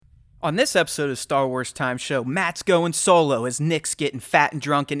On this episode of Star Wars Time Show, Matt's going solo as Nick's getting fat and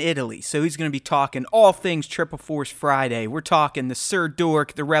drunk in Italy. So he's going to be talking all things Triple Force Friday. We're talking the Sir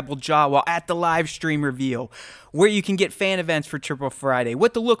Dork, the Rebel Jawa at the live stream reveal, where you can get fan events for Triple Friday,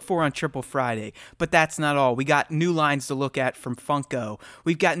 what to look for on Triple Friday. But that's not all. We got new lines to look at from Funko.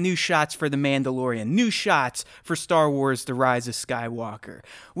 We've got new shots for The Mandalorian, new shots for Star Wars The Rise of Skywalker.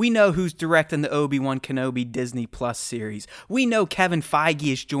 We know who's directing the Obi-Wan Kenobi Disney Plus series. We know Kevin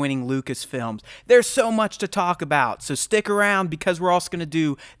Feige is joining Lucasfilms. There's so much to talk about, so stick around because we're also going to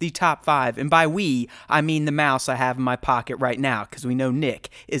do the top 5. And by we, I mean the mouse I have in my pocket right now because we know Nick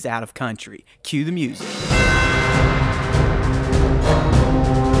is out of country. Cue the music.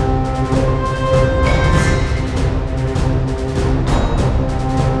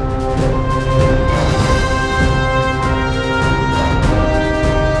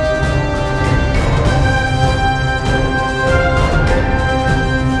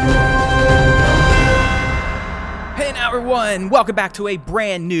 Everyone, welcome back to a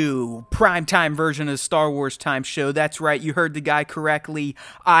brand new primetime version of the Star Wars Time Show. That's right, you heard the guy correctly.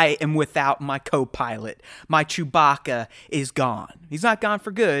 I am without my co-pilot. My Chewbacca is gone. He's not gone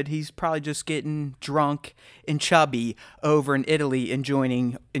for good. He's probably just getting drunk and chubby over in Italy,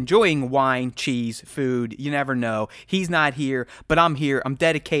 enjoying wine, cheese, food. You never know. He's not here, but I'm here. I'm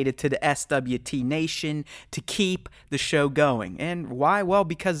dedicated to the SWT Nation to keep the show going. And why? Well,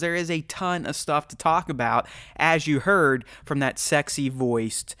 because there is a ton of stuff to talk about, as you heard from that sexy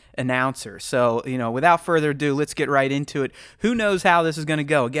voiced announcer. So, without further ado, let's get right into it. Who knows how this is going to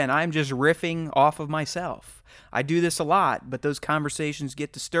go? Again, I'm just riffing off of myself. I do this a lot, but those conversations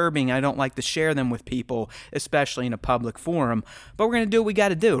get disturbing. I don't like to share them with people, especially in a public forum. But we're going to do what we got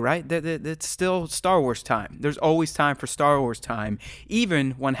to do, right? It's still Star Wars time. There's always time for Star Wars time,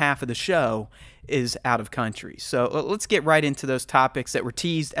 even when half of the show is out of country. So let's get right into those topics that were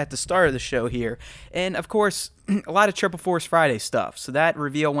teased at the start of the show here. And of course, a lot of Triple Force Friday stuff. So that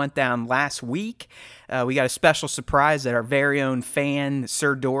reveal went down last week. We got a special surprise that our very own fan,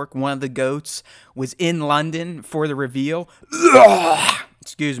 Sir Dork, one of the GOATs, was in London for the reveal.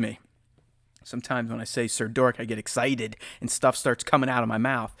 Excuse me. Sometimes when I say Sir Dork, I get excited and stuff starts coming out of my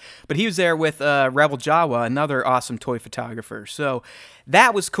mouth. But he was there with Rebel Jawa, another awesome toy photographer. So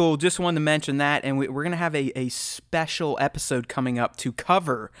that was cool. Just wanted to mention that. And we're going to have a special episode coming up to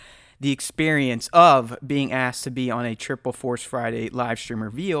cover the experience of being asked to be on a Triple Force Friday live stream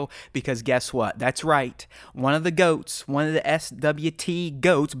reveal, because guess what? That's right. One of the GOATs, one of the SWT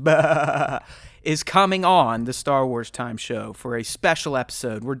GOATs, is coming on the Star Wars Time Show for a special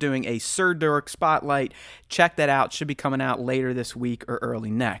episode. We're doing a Sir Dork Spotlight. Check that out. Should be coming out later this week or early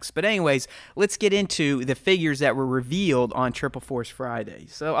next. But anyways, let's get into the figures that were revealed on Triple Force Friday.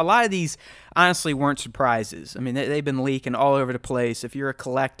 So a lot of these honestly weren't surprises. I mean, they've been leaking all over the place. If you're a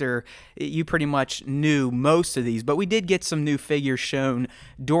collector, you pretty much knew most of these. But we did get some new figures shown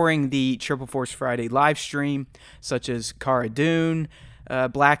during the Triple Force Friday live stream, such as Cara Dune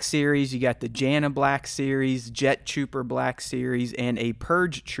Black Series. You got the Janna Black Series, Jet Trooper Black Series, and a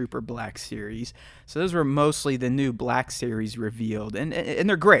Purge Trooper Black Series. So those were mostly the new Black Series revealed, and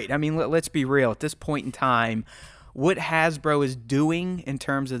they're great. I mean, let's be real. At this point in time, what Hasbro is doing in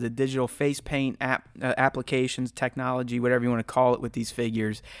terms of the digital face paint applications, technology, whatever you want to call it, with these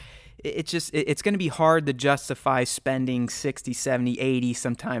figures, it's going to be hard to justify spending 60, 70, 80,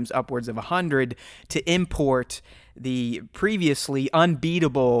 sometimes upwards of 100 to import the previously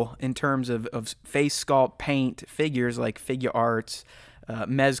unbeatable in terms of face sculpt paint figures like Figure Arts,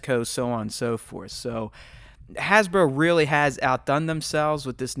 Mezco, so on and so forth. So Hasbro really has outdone themselves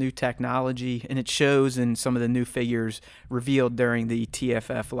with this new technology, and it shows in some of the new figures revealed during the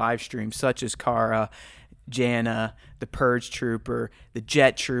TFF live stream, such as Cara, Janna, the Purge Trooper, the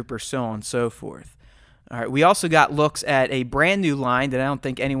Jet Trooper, so on and so forth. All right, we also got looks at a brand new line that I don't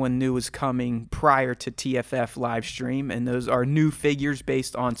think anyone knew was coming prior to TFF live stream, and those are new figures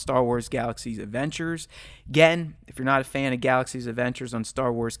based on Star Wars Galaxy's Adventures. Again, if you're not a fan of Galaxy's Adventures on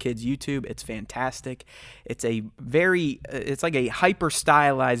Star Wars Kids YouTube, it's fantastic. It's like a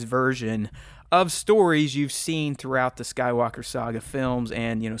hyper-stylized version of stories you've seen throughout the Skywalker Saga films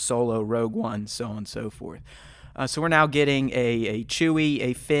and, Solo, Rogue One, so on and so forth. So we're now getting a Chewie,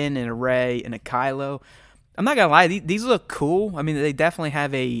 a Finn, and a Rey, and a Kylo. I'm not going to lie, these look cool. I mean, they definitely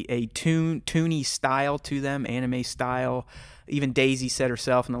have a toony style to them, anime style. Even Daisy said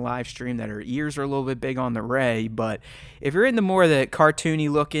herself in the live stream that her ears are a little bit big on the Rey. But if you're into more of the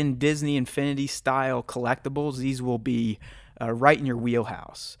cartoony-looking Disney Infinity style collectibles, these will be right in your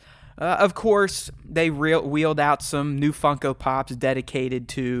wheelhouse. Of course, they wheeled out some new Funko Pops dedicated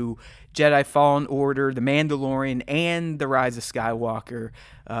to Jedi Fallen Order, The Mandalorian, and The Rise of Skywalker.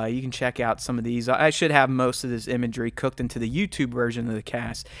 You can check out some of these. I should have most of this imagery cooked into the YouTube version of the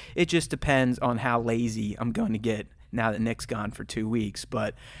cast. It just depends on how lazy I'm going to get now that Nick's gone for 2 weeks.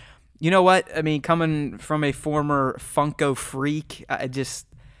 But you know what? I mean, coming from a former Funko freak,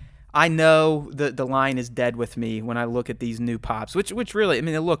 I know the line is dead with me when I look at these new pops, which really, I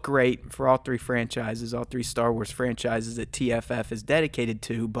mean, they look great for all three franchises, all three Star Wars franchises that TFF is dedicated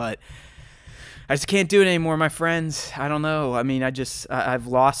to, but I just can't do it anymore, my friends. I don't know. I mean, I've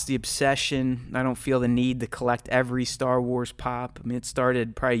lost the obsession. I don't feel the need to collect every Star Wars pop. I mean, it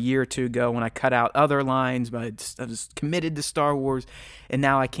started probably a year or two ago when I cut out other lines, but I was committed to Star Wars, and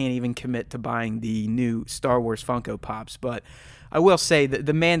now I can't even commit to buying the new Star Wars Funko Pops. But I will say that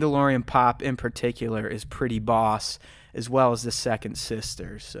the Mandalorian pop in particular is pretty boss, as well as the second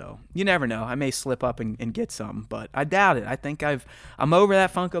sister. So you never know. I may slip up and get some, but I doubt it. I think I'm over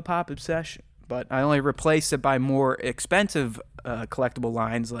that Funko Pop obsession. But I only replace it by more expensive collectible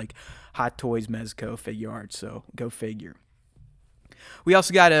lines like Hot Toys, Mezco, Figuarts, so go figure. We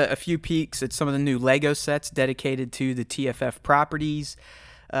also got a few peeks at some of the new Lego sets dedicated to the TFF properties.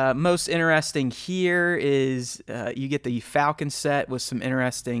 Most interesting here is you get the Falcon set with some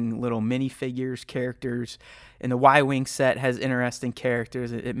interesting little minifigures, characters, and the Y-Wing set has interesting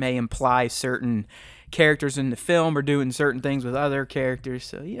characters. It may imply certain characters in the film are doing certain things with other characters.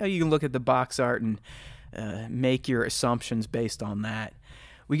 So, you can look at the box art and make your assumptions based on that.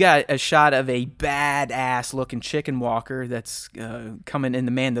 We got a shot of a badass looking chicken walker that's coming in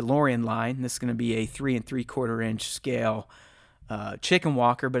the Mandalorian line. This is going to be a 3 3/4 inch scale chicken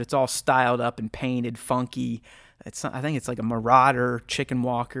walker, but it's all styled up and painted funky. I think it's like a Marauder chicken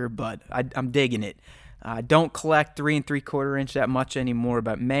walker, but I'm digging it. I don't collect 3 3/4 inch that much anymore,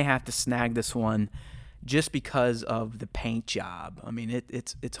 but may have to snag this one just because of the paint job. I mean,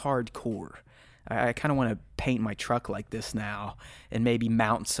 it's hardcore. I kind of want to paint my truck like this now and maybe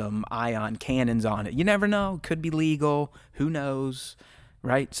mount some ion cannons on it. You never know. Could be legal. Who knows?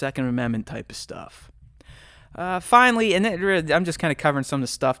 Right? Second Amendment type of stuff. Finally, and I'm just kind of covering some of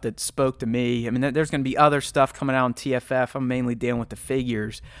the stuff that spoke to me. I mean, there's going to be other stuff coming out on TFF. I'm mainly dealing with the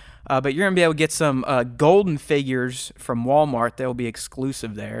figures. But you're going to be able to get some golden figures from Walmart. They'll be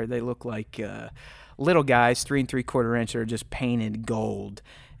exclusive there. They look like little guys, 3 3/4 inch, that are just painted gold.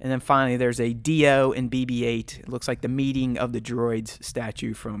 And then finally, there's a Dio and BB-8. It looks like the meeting of the droids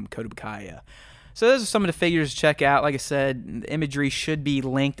statue from Code of Kaya. So those are some of the figures to check out. Like I said, the imagery should be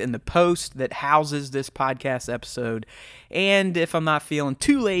linked in the post that houses this podcast episode. And if I'm not feeling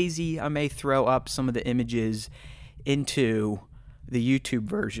too lazy, I may throw up some of the images into the YouTube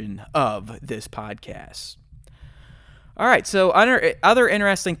version of this podcast. All right, so other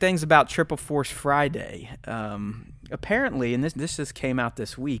interesting things about Triple Force Friday. Apparently, and this just came out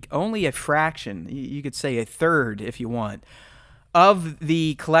this week, only a fraction, you could say a third if you want, of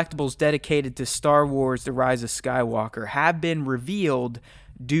the collectibles dedicated to Star Wars The Rise of Skywalker have been revealed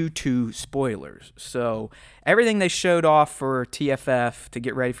due to spoilers. So everything they showed off for TFF to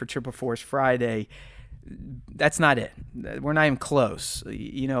get ready for Triple Force Friday, that's not it. We're not even close.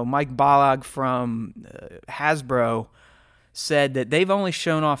 Mike Balog from Hasbro said that they've only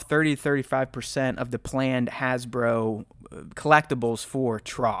shown off 30 to 35% of the planned Hasbro collectibles for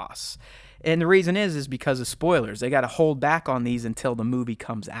TROS. And the reason is because of spoilers. They got to hold back on these until the movie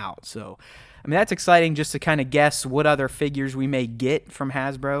comes out. So, I mean, that's exciting just to kind of guess what other figures we may get from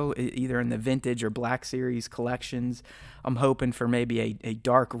Hasbro, either in the Vintage or Black Series collections. I'm hoping for maybe a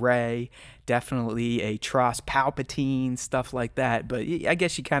Dark Rey, definitely a TROS Palpatine, stuff like that. But I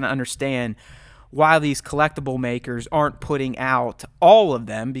guess you kind of understand why these collectible makers aren't putting out all of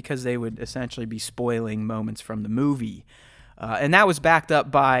them, because they would essentially be spoiling moments from the movie. And that was backed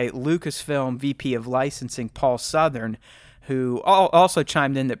up by Lucasfilm VP of Licensing Paul Southern, who also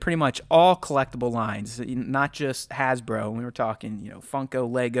chimed in that pretty much all collectible lines, not just Hasbro, we were talking,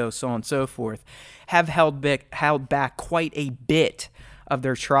 Funko, Lego, so on and so forth, have held back quite a bit of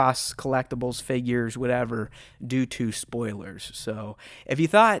their TROS collectibles, figures, whatever, due to spoilers. So if you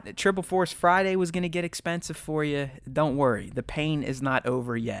thought Triple Force Friday was going to get expensive for you, don't worry. The pain is not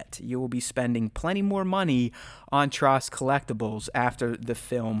over yet. You will be spending plenty more money on TROS collectibles after the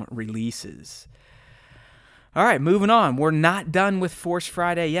film releases. All right, moving on. We're not done with Force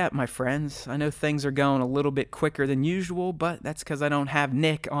Friday yet, my friends. I know things are going a little bit quicker than usual, but that's because I don't have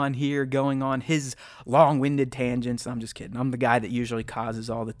Nick on here going on his long-winded tangents. I'm just kidding. I'm the guy that usually causes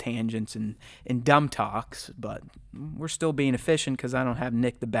all the tangents and dumb talks, but we're still being efficient because I don't have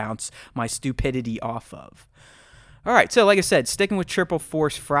Nick to bounce my stupidity off of. All right, so like I said, sticking with Triple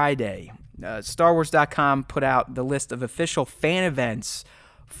Force Friday, StarWars.com put out the list of official fan events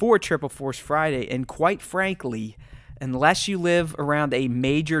for Triple Force Friday. And quite frankly, unless you live around a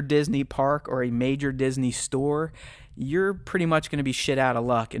major Disney park or a major Disney store, you're pretty much going to be shit out of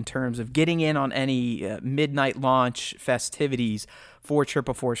luck in terms of getting in on any midnight launch festivities for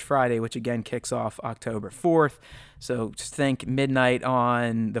Triple Force Friday, which again kicks off October 4th. So just think midnight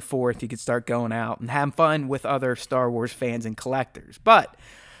on the 4th, you could start going out and having fun with other Star Wars fans and collectors. But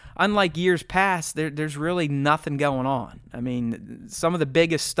unlike years past, there's really nothing going on. I mean, some of the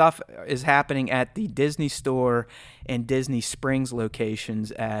biggest stuff is happening at the Disney Store and Disney Springs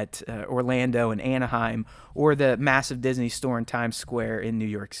locations at Orlando and Anaheim, or the massive Disney Store in Times Square in New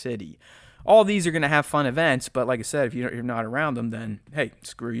York City. All these are going to have fun events, but like I said, if you're not around them, then hey,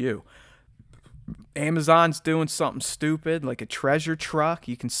 screw you. Amazon's doing something stupid like a treasure truck.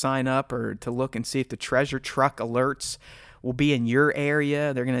 You can sign up or to look and see if the treasure truck alerts will be in your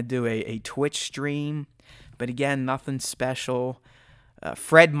area. They're going to do a Twitch stream, but again, nothing special.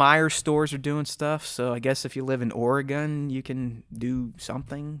 Fred Meyer stores are doing stuff, so I guess if you live in Oregon, you can do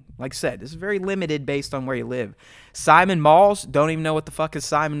something. Like I said, this is very limited based on where you live. Simon Malls, don't even know what the fuck a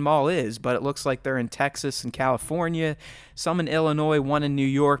Simon Mall is, but it looks like they're in Texas and California, some in Illinois, one in New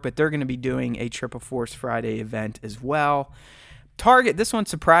York, but they're going to be doing a Triple Force Friday event as well. Target, this one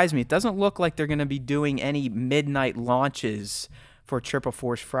surprised me. It doesn't look like they're going to be doing any midnight launches for Triple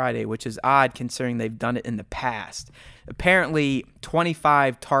Force Friday, which is odd considering they've done it in the past. Apparently,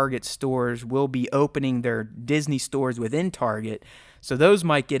 25 Target stores will be opening their Disney stores within Target, so those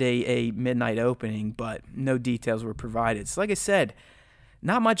might get a midnight opening, but no details were provided. So like I said,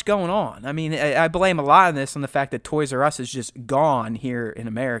 not much going on. I mean, I blame a lot of this on the fact that Toys R Us is just gone here in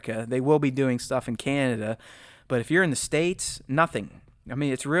America. They will be doing stuff in Canada, but if you're in the States, nothing. I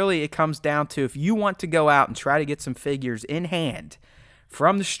mean, it comes down to if you want to go out and try to get some figures in hand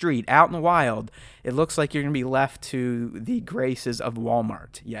from the street, out in the wild, it looks like you're going to be left to the graces of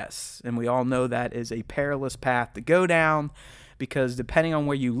Walmart. Yes, and we all know that is a perilous path to go down because depending on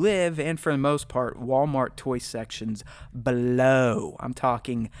where you live, and for the most part, Walmart toy sections below. I'm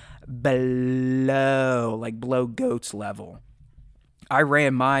talking below, like below GOAT's level. I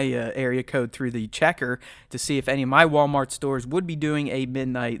ran my area code through the checker to see if any of my Walmart stores would be doing a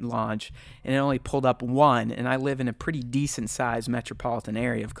midnight launch, and it only pulled up one, and I live in a pretty decent-sized metropolitan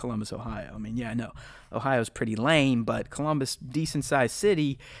area of Columbus, Ohio. I mean, yeah, I know Ohio's pretty lame, but Columbus, decent-sized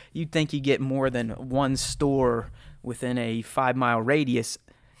city, you'd think you get more than one store within a 5-mile radius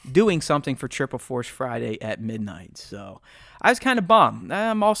doing something for Triple Force Friday at midnight. So I was kind of bummed.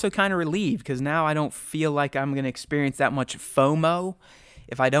 I'm also kind of relieved because now I don't feel like I'm going to experience that much FOMO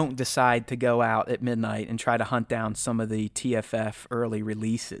if I don't decide to go out at midnight and try to hunt down some of the TFF early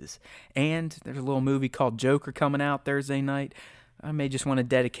releases. And there's a little movie called Joker coming out Thursday night. I may just want to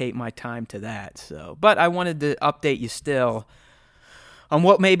dedicate my time to that. But I wanted to update you still on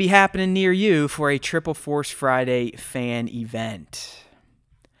what may be happening near you for a Triple Force Friday fan event.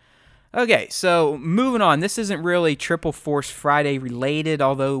 Okay, so moving on. This isn't really Triple Force Friday related,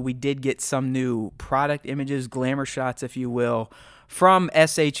 although we did get some new product images, glamour shots, if you will, from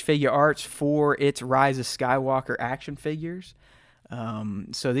SH Figure Arts for its Rise of Skywalker action figures.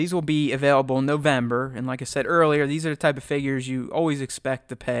 So these will be available in November, and like I said earlier, these are the type of figures you always expect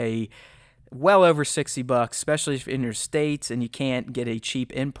to pay well over $60, especially if you're in your states and you can't get a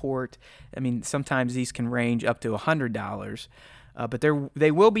cheap import. I mean, sometimes these can range up to $100. But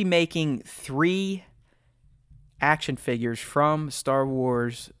they will be making 3 action figures from Star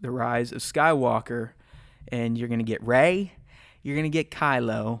Wars The Rise of Skywalker, and you're going to get Rey, you're going to get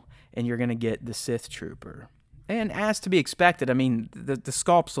Kylo, and you're going to get the Sith Trooper. And as to be expected, I mean, the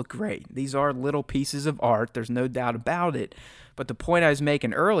sculpts look great. These are little pieces of art, there's no doubt about it. But the point I was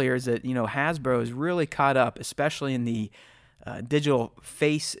making earlier is that, Hasbro is really caught up, especially in the digital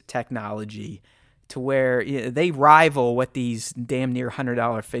face technology, to where they rival what these damn near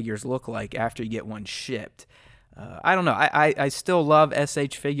 $100 figures look like after you get one shipped. I don't know. I still love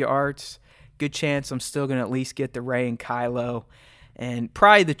SH Figure Arts. Good chance I'm still going to at least get the Rey and Kylo. And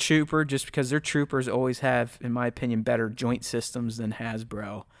probably the Trooper, just because their Troopers always have, in my opinion, better joint systems than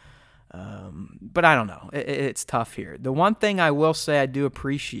Hasbro. But I don't know. It's tough here. The one thing I will say I do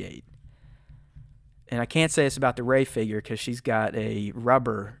appreciate, and I can't say this about the Rey figure because she's got a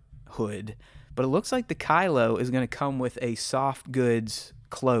rubber hood, but it looks like the Kylo is going to come with a soft goods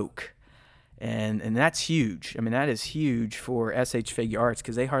cloak. And that's huge. I mean, that is huge for SH Figure Arts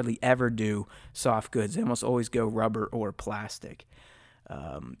because they hardly ever do soft goods. They almost always go rubber or plastic.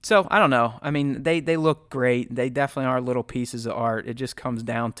 So, I don't know. I mean, they look great. They definitely are little pieces of art. It just comes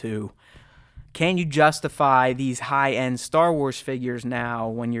down to, can you justify these high-end Star Wars figures now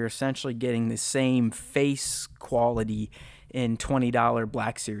when you're essentially getting the same face quality in $20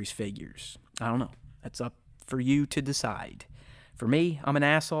 Black Series figures. I don't know. That's up for you to decide. For me, I'm an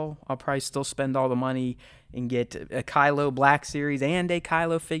asshole. I'll probably still spend all the money and get a Kylo Black Series and a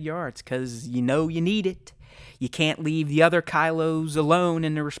Kylo Figuarts because you know you need it. You can't leave the other Kylos alone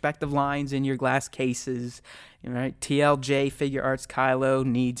in the respective lines in your glass cases. Right? TLJ Figuarts Kylo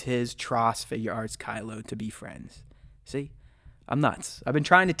needs his Tross Figuarts Kylo to be friends. See? I'm nuts. I've been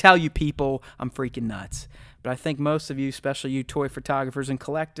trying to tell you people I'm freaking nuts. But I think most of you, especially you toy photographers and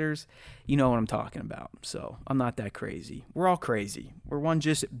collectors, you know what I'm talking about. So I'm not that crazy. We're all crazy. We're one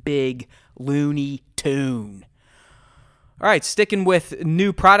just big Looney Tune. All right, sticking with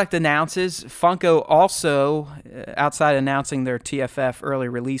new product announces, Funko also, outside announcing their TFF early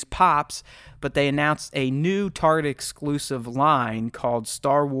release Pops, but they announced a new Target exclusive line called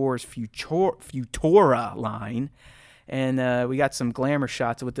Star Wars Futura line. And we got some glamour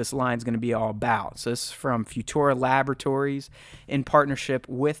shots of what this line is going to be all about. So this is from Futura Laboratories in partnership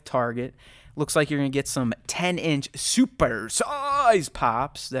with Target. Looks like you're going to get some 10-inch super size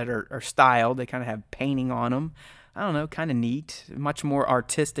pops that are styled. They kind of have painting on them. I don't know, kind of neat. Much more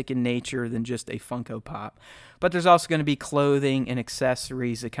artistic in nature than just a Funko Pop. But there's also going to be clothing and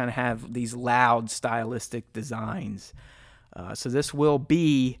accessories that kind of have these loud stylistic designs. So this will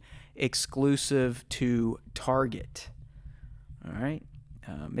be exclusive to Target. All right.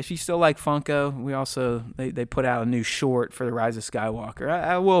 If you still like Funko, we also they put out a new short for the Rise of Skywalker.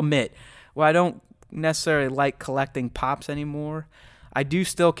 I will admit, while I don't necessarily like collecting pops anymore, I do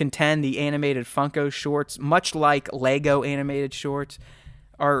still contend the animated Funko shorts, much like Lego animated shorts,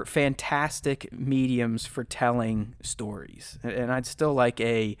 are fantastic mediums for telling stories. And I'd still like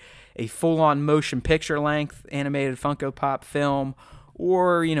a full-on motion picture length animated Funko Pop film,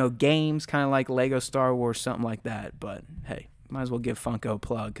 or games kind of like Lego Star Wars, something like that. But hey, might as well give Funko a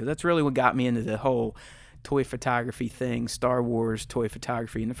plug because that's really what got me into the whole toy photography thing, Star Wars toy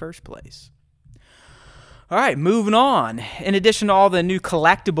photography in the first place. All right, moving on. In addition to all the new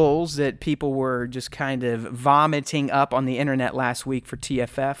collectibles that people were just kind of vomiting up on the internet last week for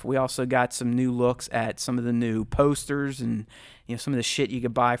TFF, we also got some new looks at some of the new posters and some of the shit you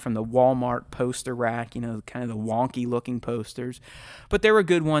could buy from the Walmart poster rack, kind of the wonky looking posters. But there were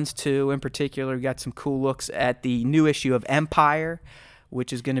good ones too. In particular, we got some cool looks at the new issue of Empire,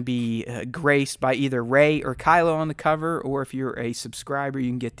 which is going to be graced by either Rey or Kylo on the cover, or if you're a subscriber, you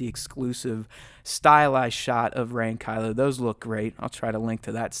can get the exclusive stylized shot of Rey and Kylo. Those look great. I'll try to link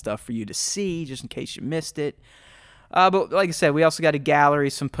to that stuff for you to see, just in case you missed it. But like I said, we also got a gallery,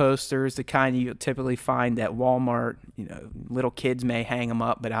 some posters, the kind you typically find at Walmart. Little kids may hang them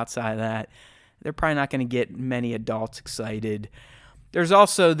up, but outside of that, they're probably not going to get many adults excited. There's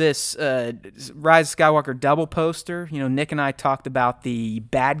also this Rise of Skywalker double poster. Nick and I talked about the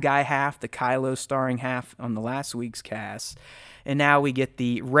bad guy half, the Kylo starring half on the last week's cast. And now we get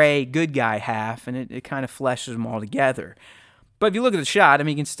the Rey good guy half, and it kind of fleshes them all together. But if you look at the shot,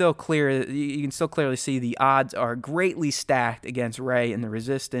 you can still clearly see the odds are greatly stacked against Rey and the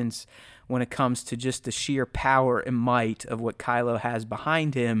Resistance when it comes to just the sheer power and might of what Kylo has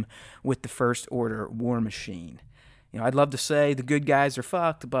behind him with the First Order war machine. I'd love to say the good guys are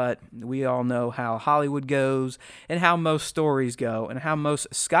fucked, but we all know how Hollywood goes and how most stories go and how most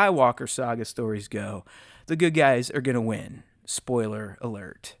Skywalker saga stories go. The good guys are going to win. Spoiler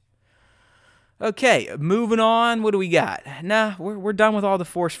alert. Okay, moving on. What do we got? We're done with all the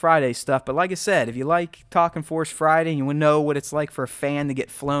Force Friday stuff. But like I said, if you like talking Force Friday and you want to know what it's like for a fan to get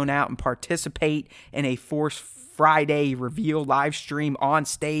flown out and participate in a Force Friday reveal live stream on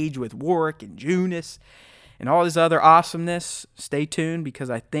stage with Warwick and Junis and all this other awesomeness, stay tuned because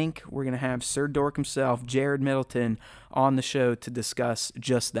I think we're going to have Sir Dork himself, Jared Middleton, on the show to discuss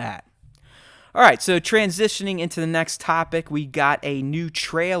just that. All right, so transitioning into the next topic, we got a new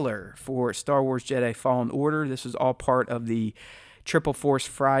trailer for Star Wars Jedi Fallen Order. This was all part of the Triple Force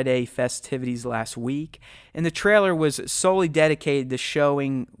Friday festivities last week. And the trailer was solely dedicated to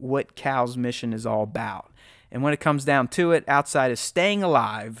showing what Cal's mission is all about. And when it comes down to it, outside of staying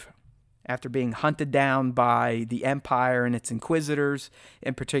alive after being hunted down by the Empire and its Inquisitors,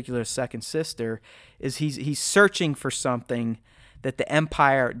 in particular Second Sister, is he's searching for something that the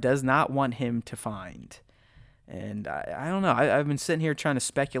Empire does not want him to find. And I don't know. I've been sitting here trying to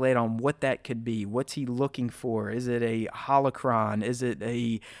speculate on what that could be. What's he looking for? Is it a holocron? Is it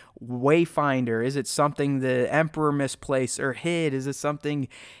a wayfinder? Is it something the Emperor misplaced or hid? Is it something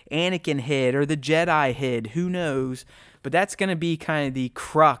Anakin hid or the Jedi hid? Who knows? But that's going to be kind of the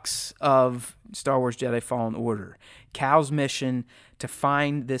crux of Star Wars Jedi Fallen Order. Cal's mission to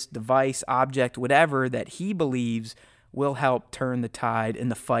find this device, object, whatever that he believes will help turn the tide in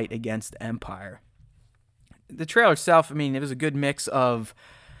the fight against the Empire. the trailer itself, I mean, it was a good mix of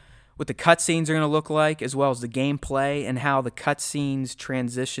what the cutscenes are going to look like, as well as the gameplay, and how the cutscenes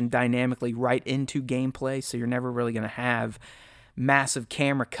transition dynamically right into gameplay. So you're never really going to have massive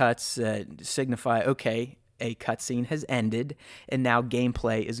camera cuts that signify, okay, a cutscene has ended, and now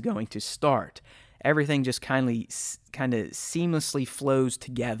gameplay is going to start. Everything just kind of seamlessly flows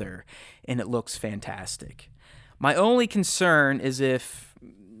together, and it looks fantastic. My only concern is if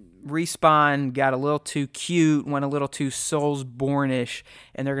Respawn got a little too cute, went a little too Soulsborne-ish,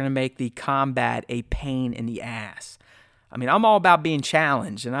 and they're going to make the combat a pain in the ass. I mean, I'm all about being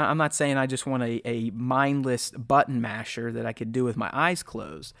challenged, and I'm not saying I just want a mindless button masher that I could do with my eyes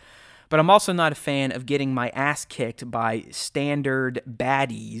closed. But I'm also not a fan of getting my ass kicked by standard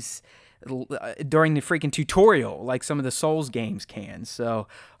baddies during the freaking tutorial like some of the Souls games can. So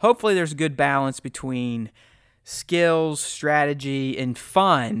hopefully there's a good balance between skills, strategy, and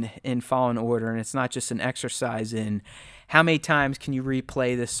fun in Fallen Order, and it's not just an exercise in how many times can you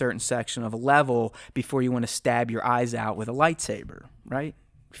replay this certain section of a level before you want to stab your eyes out with a lightsaber, right?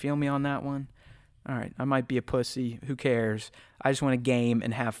 Feel me on that one? All right, I might be a pussy. Who cares? I just want to game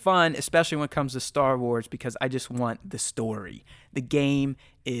and have fun, especially when it comes to Star Wars, because I just want the story. The game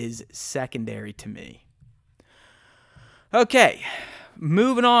is secondary to me. Okay,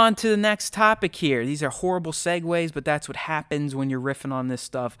 moving on to the next topic here. These are horrible segues, but that's what happens when you're riffing on this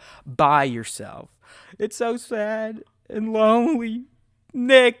stuff by yourself. It's so sad and lonely.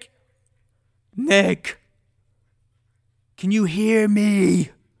 Nick, can you hear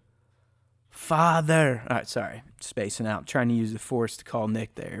me? Father. All right, sorry, spacing out. Trying to use the Force to call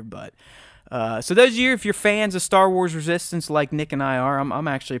Nick there, but so those of you, if you're fans of Star Wars Resistance like Nick and I are, I'm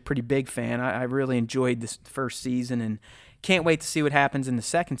actually a pretty big fan. I really enjoyed this first season and can't wait to see what happens in the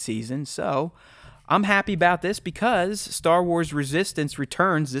second season. So I'm happy about this because Star Wars Resistance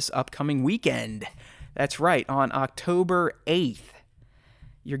returns this upcoming weekend. That's right, on October 8th.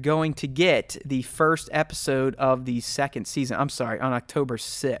 You're going to get the first episode of the second season. I'm sorry, on October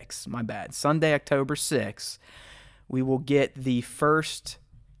 6th. My bad. Sunday, October 6th, we will get the first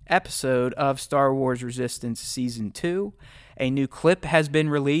episode of Star Wars Resistance Season 2. A new clip has been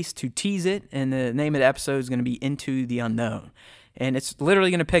released to tease it, and the name of the episode is going to be Into the Unknown. And it's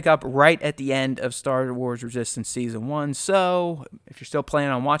literally going to pick up right at the end of Star Wars Resistance Season 1. So, if you're still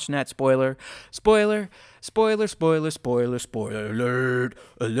planning on watching that, spoiler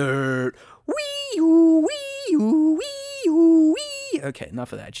alert. Wee. Okay,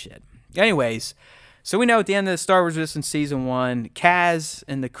 enough of that shit. Anyways, so we know at the end of the Star Wars Resistance Season 1, Kaz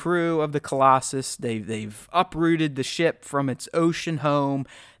and the crew of the Colossus, they've uprooted the ship from its ocean home.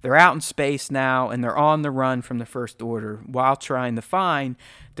 They're out in space now, and they're on the run from the First Order while trying to find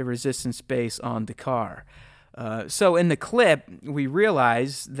the Resistance base on D'Qar. So in the clip, we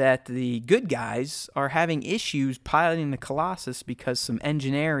realize that the good guys are having issues piloting the Colossus because some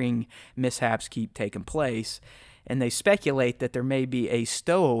engineering mishaps keep taking place, and they speculate that there may be a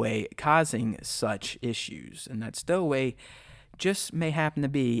stowaway causing such issues, and that stowaway just may happen to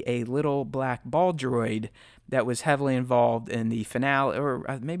be a little black ball droid that was heavily involved in the finale, or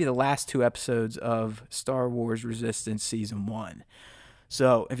maybe the last two episodes of Star Wars Resistance Season 1.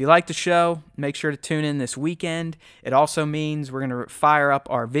 So if you like the show, make sure to tune in this weekend. It also means we're going to fire up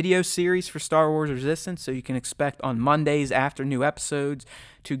our video series for Star Wars Resistance, so you can expect on Mondays after new episodes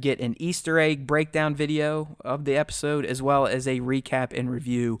to get an Easter egg breakdown video of the episode, as well as a recap and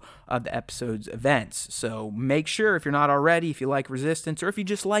review of the episode's events. So make sure, if you're not already, if you like Resistance, or if you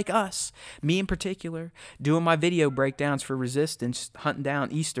just like us, me in particular, doing my video breakdowns for Resistance, hunting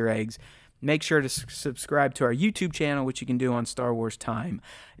down Easter eggs, make sure to subscribe to our YouTube channel, which you can do on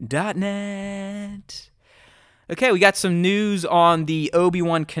StarWarsTime.net. Okay, we got some news on the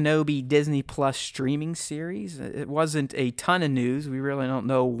Obi-Wan Kenobi Disney Plus streaming series. It wasn't a ton of news. We really don't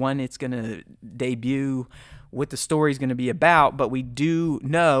know when it's going to debut, what the story's going to be about, but we do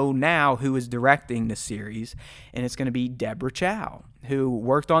know now who is directing the series, and it's going to be Deborah Chow, who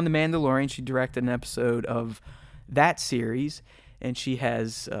worked on The Mandalorian. She directed an episode of that series, and she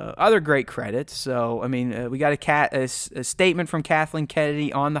has other great credits. So, I mean, we got a statement from Kathleen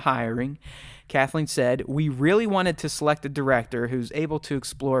Kennedy on the hiring. Kathleen said, "We really wanted to select a director who's able to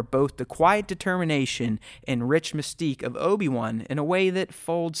explore both the quiet determination and rich mystique of Obi-Wan in a way that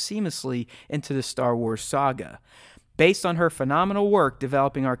folds seamlessly into the Star Wars saga. Based on her phenomenal work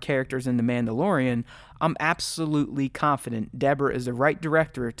developing our characters in The Mandalorian, I'm absolutely confident Deborah is the right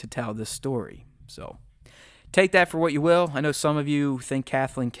director to tell this story." So, take that for what you will. I know some of you think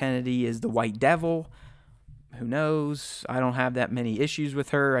Kathleen Kennedy is the White Devil. Who knows? I don't have that many issues with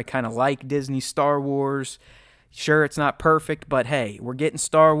her. I kind of like Disney Star Wars. Sure, it's not perfect, but hey, we're getting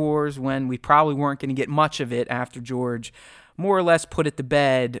Star Wars when we probably weren't going to get much of it after George more or less put it to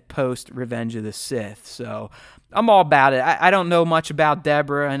bed post Revenge of the Sith. So I'm all about it. I don't know much about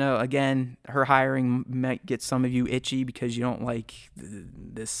Deborah. I know, again, her hiring might get some of you itchy because you don't like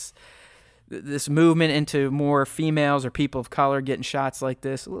this movement into more females or people of color getting shots like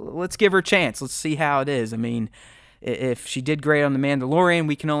this. Let's give her a chance. Let's see how it is. I mean, if she did great on The Mandalorian,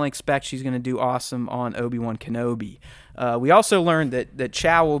 we can only expect she's going to do awesome on Obi-Wan Kenobi. We also learned that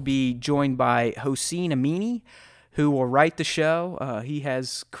Chow will be joined by Hossein Amini, who will write the show. He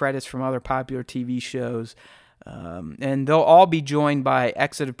has credits from other popular TV shows. And they'll all be joined by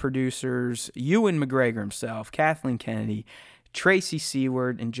executive producers Ewan McGregor himself, Kathleen Kennedy, Tracy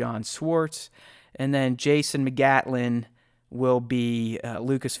Seward, and John Swartz. And then Jason McGatlin will be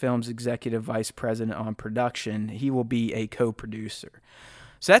Lucasfilm's executive vice president on production. He will be a co-producer.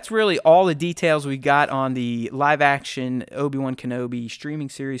 So that's really all the details we got on the live-action Obi-Wan Kenobi streaming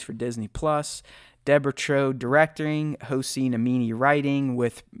series for Disney+. Deborah Chow directing, Hossein Amini writing,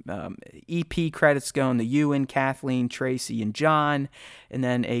 with EP credits going to Ewan, Kathleen, Tracy, and John, and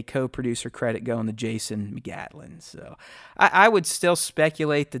then a co-producer credit going to Jason McGatlin. So I would still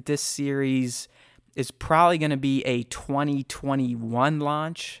speculate that this series is probably going to be a 2021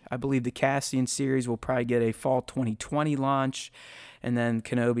 launch. I believe the Cassian series will probably get a fall 2020 launch, and then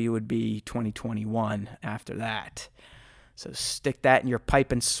Kenobi would be 2021 after that. So stick that in your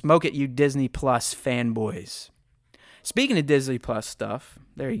pipe and smoke it, you Disney Plus fanboys. Speaking of Disney Plus stuff,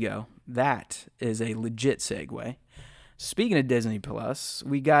 there you go. That is a legit segue. Speaking of Disney Plus,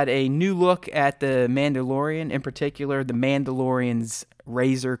 we got a new look at the Mandalorian, in particular, the Mandalorian's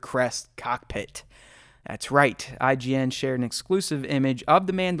Razor Crest cockpit. That's right. IGN shared an exclusive image of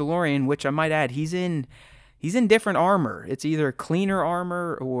the Mandalorian, which I might add, he's in different armor. It's either cleaner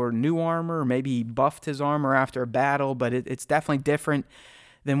armor or new armor, or maybe he buffed his armor after a battle, but it's definitely different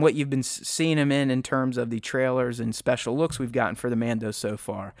than what you've been seeing him in terms of the trailers and special looks we've gotten for the Mando so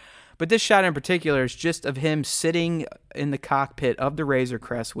far. But this shot in particular is just of him sitting in the cockpit of the Razor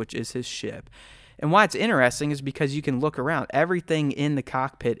Crest, which is his ship. And why it's interesting is because you can look around. Everything in the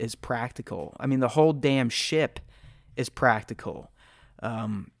cockpit is practical. I mean, the whole damn ship is practical.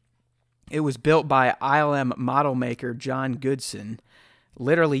 It was built by ILM model maker John Goodson,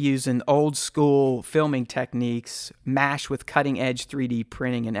 literally using old school filming techniques mashed with cutting edge 3D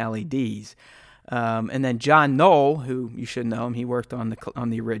printing and LEDs. And then John Knoll, who you should know him, he worked on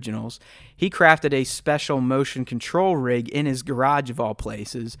the originals. He crafted a special motion control rig in his garage of all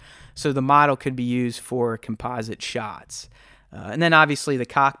places, so the model could be used for composite shots. And then obviously the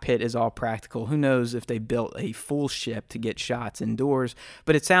cockpit is all practical. Who knows if they built a full ship to get shots indoors,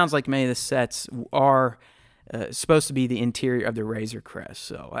 but it sounds like many of the sets are supposed to be the interior of the Razor Crest.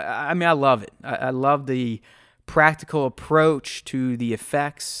 So, I mean, I love it. I love the practical approach to the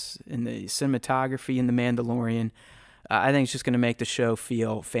effects and the cinematography in The Mandalorian. I think it's just going to make the show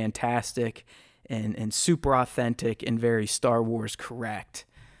feel fantastic and super authentic and very Star Wars correct.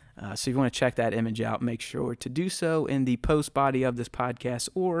 So if you want to check that image out, make sure to do so in the post body of this podcast,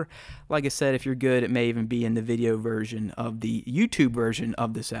 or like I said, if you're good, it may even be in the video version of the YouTube version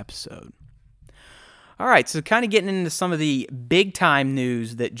of this episode. All right, so kind of getting into some of the big time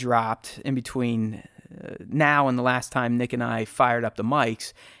news that dropped in between now and the last time Nick and I fired up the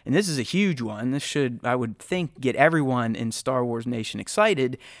mics, and this is a huge one. This should, I would think, get everyone in Star Wars Nation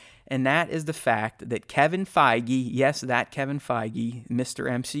excited. And that is the fact that Kevin Feige, yes, that Kevin Feige, Mr.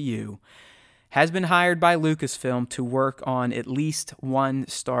 MCU, has been hired by Lucasfilm to work on at least one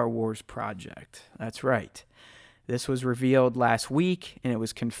Star Wars project. That's right. This was revealed last week, and it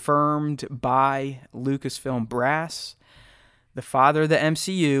was confirmed by Lucasfilm brass. The father of the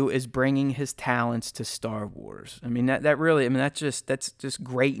MCU is bringing his talents to Star Wars. I mean, that's just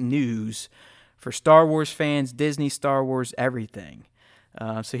great news for Star Wars fans, Disney, Star Wars, everything.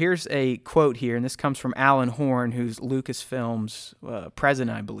 So here's a quote here, and this comes from Alan Horn, who's Lucasfilm's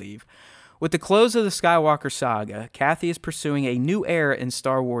president, I believe. With the close of the Skywalker saga, Kathy is pursuing a new era in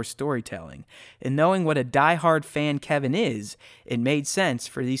Star Wars storytelling. And knowing what a diehard fan Kevin is, it made sense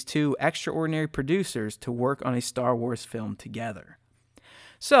for these two extraordinary producers to work on a Star Wars film together.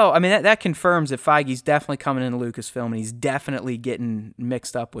 So, I mean, that confirms that Feige's definitely coming into Lucasfilm, and he's definitely getting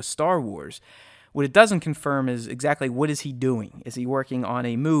mixed up with Star Wars. What it doesn't confirm is exactly what is he doing. Is he working on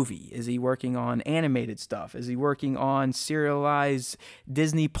a movie? Is he working on animated stuff? Is he working on serialized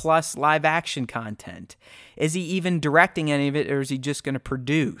Disney Plus live action content? Is he even directing any of it, or is he just going to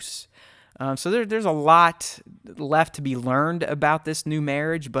produce? So there's a lot left to be learned about this new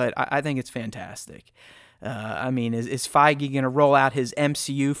marriage, but I think it's fantastic. I mean, is Feige going to roll out his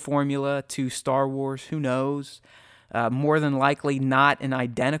MCU formula to Star Wars? Who knows? More than likely not an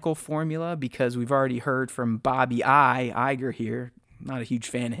identical formula, because we've already heard from Bobby Iger here. Not a huge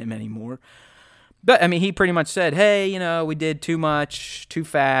fan of him anymore. But, I mean, he pretty much said, hey, we did too much, too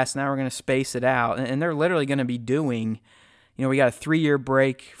fast. Now we're going to space it out. And they're literally going to be doing, we got a 3-year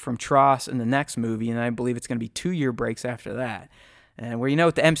break from TROS in the next movie, and I believe it's going to be 2-year breaks after that. And where,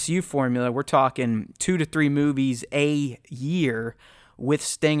 with the MCU formula, we're talking 2 to 3 movies a year with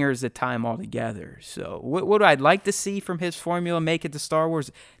stingers that tie them all together. So what I'd like to see from his formula make it to Star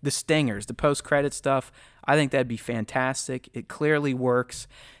Wars, the stingers, the post-credit stuff, I think that'd be fantastic. It clearly works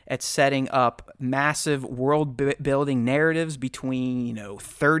at setting up massive world-building narratives between,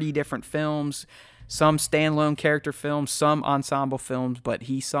 30 different films, some standalone character films, some ensemble films, but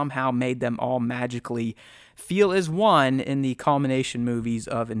he somehow made them all magically feel as one in the culmination movies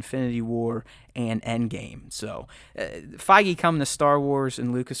of Infinity War and Endgame. So Feige coming to Star Wars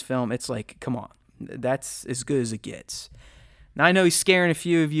and Lucasfilm, it's like, come on, that's as good as it gets. Now, I know he's scaring a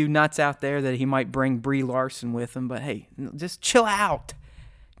few of you nuts out there that he might bring Brie Larson with him, but hey, just chill out.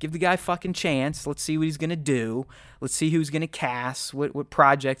 Give the guy a fucking chance. Let's see what he's going to do. Let's see who's going to cast, what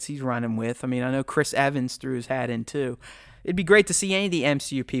projects he's running with. I mean, I know Chris Evans threw his hat in too. It'd be great to see any of the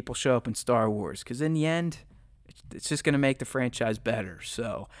MCU people show up in Star Wars, because in the end, it's just going to make the franchise better.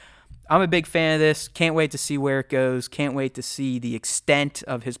 So I'm a big fan of this. Can't wait to see where it goes. Can't wait to see the extent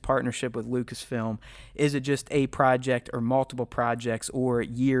of his partnership with Lucasfilm. Is it just a project or multiple projects or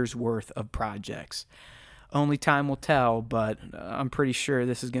years worth of projects? Only time will tell, but I'm pretty sure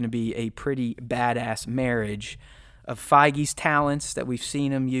this is going to be a pretty badass marriage of Feige's talents that we've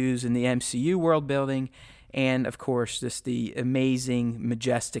seen him use in the MCU world building, and of course, just the amazing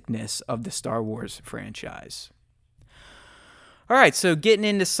majesticness of the Star Wars franchise. All right, so getting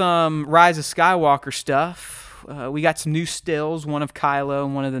into some Rise of Skywalker stuff, we got some new stills, one of Kylo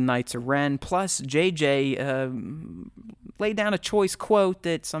and one of the Knights of Ren, plus JJ laid down a choice quote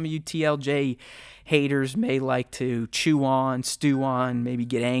that some of you TLJ haters may like to chew on, stew on, maybe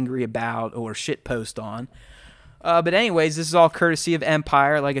get angry about, or shitpost on. But anyways, this is all courtesy of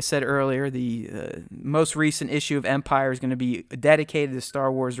Empire. Like I said earlier, the most recent issue of Empire is going to be dedicated to Star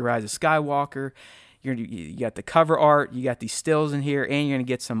Wars The Rise of Skywalker. You got the cover art, you got these stills in here, and you're going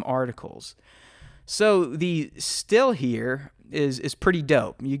to get some articles. So the still here is pretty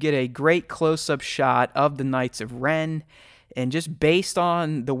dope. You get a great close-up shot of the Knights of Ren, and just based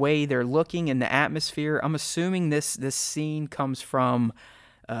on the way they're looking in the atmosphere, I'm assuming this scene comes from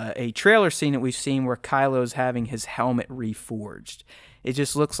a trailer scene that we've seen where Kylo's having his helmet reforged. It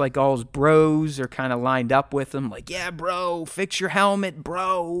just looks like all his bros are kind of lined up with him, like, yeah, bro, fix your helmet,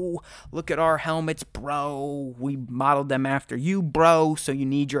 bro. Look at our helmets, bro. We modeled them after you, bro, so you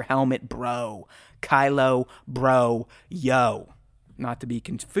need your helmet, bro. Kylo, bro, yo. Not to be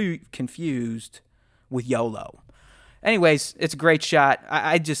confused with YOLO. Anyways, it's a great shot.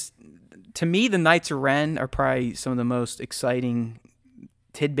 To me, the Knights of Ren are probably some of the most exciting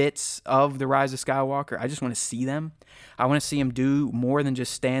tidbits of The Rise of Skywalker. I just want to see them. I want to see them do more than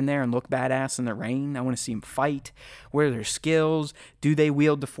just stand there and look badass in the rain. I want to see them fight. What are their skills? Do they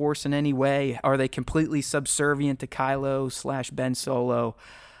wield the Force in any way? Are they completely subservient to Kylo / Ben Solo?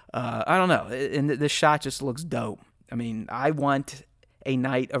 I don't know. And this shot just looks dope. I mean, I want a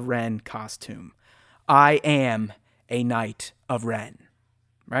Knight of Ren costume. I am a Knight of Ren.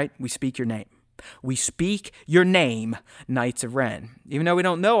 Right? We speak your name. We speak your name, Knights of Ren. Even though we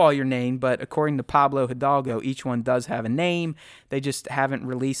don't know all your name, but according to Pablo Hidalgo, each one does have a name. They just haven't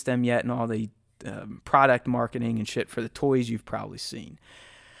released them yet in all the product marketing and shit for the toys you've probably seen.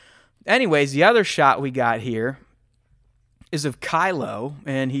 Anyways, the other shot we got here is of Kylo,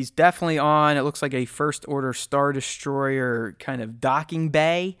 and he's definitely on, it looks like a First Order Star Destroyer kind of docking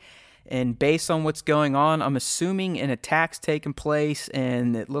bay. And based on what's going on, I'm assuming an attack's taking place,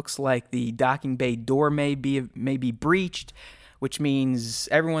 and it looks like the docking bay door may be breached, which means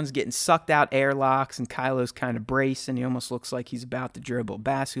everyone's getting sucked out airlocks, and Kylo's kind of bracing. He almost looks like he's about to dribble a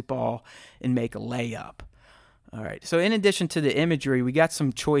basketball and make a layup. All right, so in addition to the imagery, we got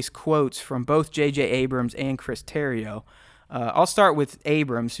some choice quotes from both J.J. Abrams and Chris Terrio. I'll start with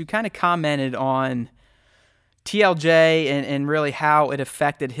Abrams, who kind of commented on TLJ and really how it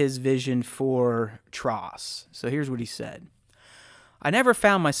affected his vision for TROS. So here's what he said. I never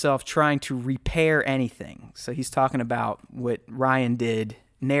found myself trying to repair anything. So he's talking about what Ryan did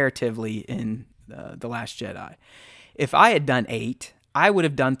narratively in The Last Jedi. If I had done 8, I would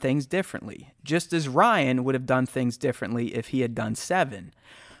have done things differently, just as Ryan would have done things differently if he had done 7.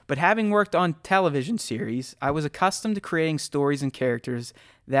 But having worked on television series, I was accustomed to creating stories and characters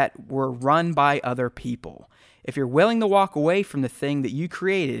that were run by other people. If you're willing to walk away from the thing that you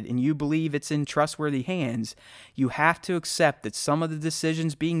created and you believe it's in trustworthy hands, you have to accept that some of the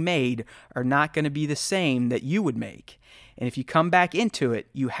decisions being made are not going to be the same that you would make. And if you come back into it,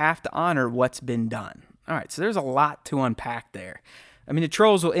 you have to honor what's been done. All right, so there's a lot to unpack there. I mean, the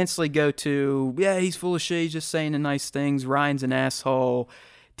trolls will instantly go to, yeah, he's full of shit, he's just saying the nice things, Ryan's an asshole,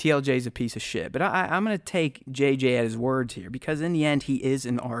 TLJ's a piece of shit. But I'm going to take JJ at his words here, because in the end, he is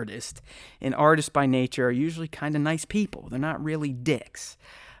an artist. And artists by nature are usually kind of nice people. They're not really dicks.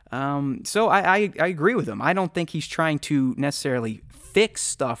 So I agree with him. I don't think he's trying to necessarily fix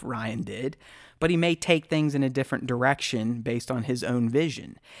stuff Ryan did, but he may take things in a different direction based on his own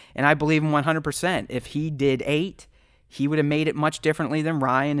vision. And I believe him 100%. If he did 8, he would have made it much differently than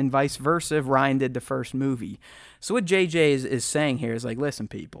Ryan, and vice versa if Ryan did the first movie. So what JJ is saying here is like, listen,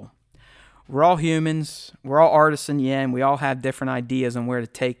 people, we're all humans. We're all artists in the end. We all have different ideas on where to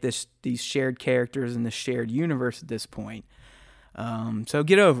take these shared characters in the shared universe at this point. So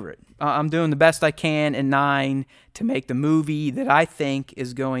get over it. I'm doing the best I can in 9 to make the movie that I think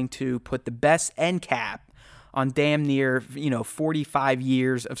is going to put the best end cap on damn near 45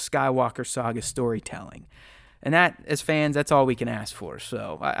 years of Skywalker saga storytelling. And that, as fans, that's all we can ask for.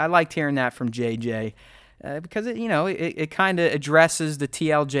 So I liked hearing that from JJ because it kind of addresses the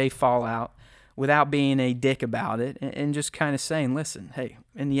TLJ fallout without being a dick about it, and just kind of saying, listen, hey,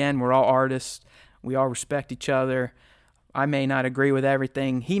 in the end, we're all artists. We all respect each other. I may not agree with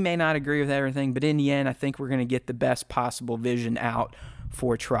everything. He may not agree with everything. But in the end, I think we're going to get the best possible vision out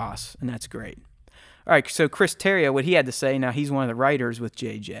for TROS, and that's great. All right, so Chris Terrio, what he had to say, now he's one of the writers with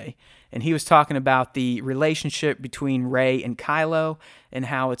JJ, and he was talking about the relationship between Rey and Kylo and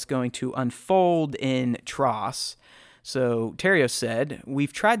how it's going to unfold in TROS. So Terrio said,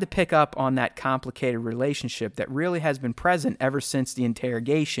 we've tried to pick up on that complicated relationship that really has been present ever since the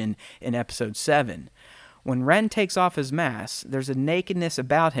interrogation in Episode 7. When Ren takes off his mask, there's a nakedness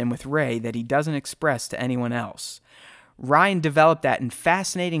about him with Rey that he doesn't express to anyone else. Ryan developed that in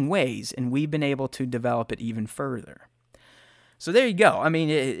fascinating ways, and we've been able to develop it even further. So there you go. I mean,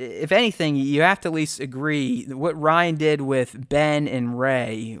 if anything, you have to at least agree that what Ryan did with Ben and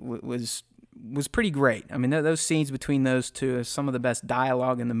Rey was pretty great. I mean, those scenes between those two are some of the best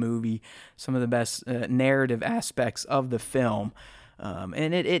dialogue in the movie, some of the best narrative aspects of the film.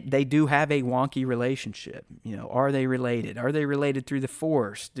 And they do have a wonky relationship. Are they related? Are they related through the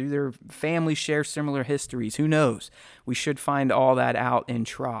Force? Do their families share similar histories? Who knows? We should find all that out in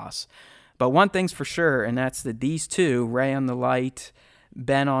TROS. But one thing's for sure, and that's that these two, Rey on the light,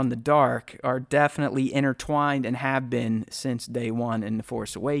 Ben on the dark, are definitely intertwined and have been since day one in The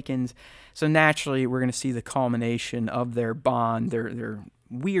Force Awakens. So naturally, we're going to see the culmination of their bond, their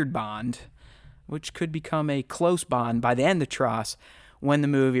weird bond, which could become a close bond by the end of TROS when the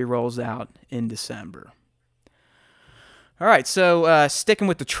movie rolls out in December. All right, so sticking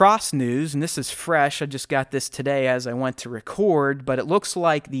with the TROS news, and this is fresh. I just got this today as I went to record, but it looks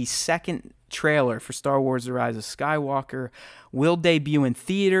like the second trailer for Star Wars The Rise of Skywalker will debut in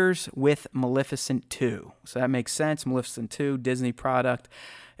theaters with Maleficent 2. So that makes sense. Maleficent 2, Disney product.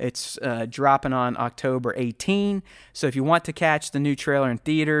 It's dropping on October 18. So if you want to catch the new trailer in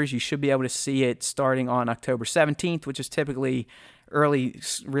theaters, you should be able to see it starting on October 17th, which is typically early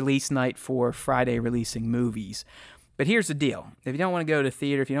release night for Friday releasing movies. But here's the deal. If you don't want to go to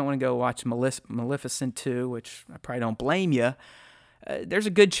theater, if you don't want to go watch Maleficent 2, which I probably don't blame you, there's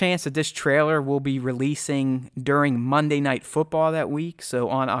a good chance that this trailer will be releasing during Monday Night Football that week, so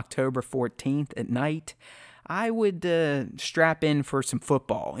on October 14th at night. I would strap in for some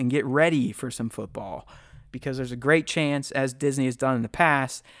football and get ready for some football, because there's a great chance, as Disney has done in the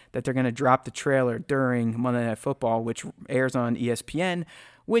past, that they're going to drop the trailer during Monday Night Football, which airs on ESPN,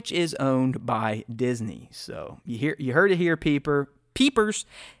 which is owned by Disney. So you heard it here, peepers,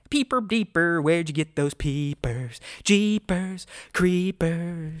 peeper deeper, where'd you get those peepers? Jeepers,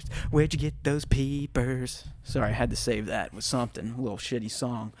 creepers, where'd you get those peepers? Sorry, I had to save that with something, a little shitty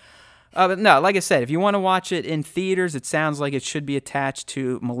song. But no, like I said, if you want to watch it in theaters, it sounds like it should be attached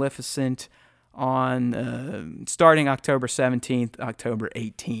to Maleficent on starting October 17th, October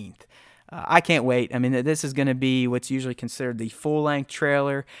 18th. I can't wait. I mean, this is going to be what's usually considered the full-length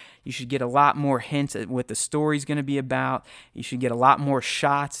trailer. You should get a lot more hints at what the story's going to be about. You should get a lot more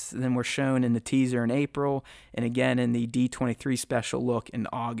shots than were shown in the teaser in April, and again in the D23 special look in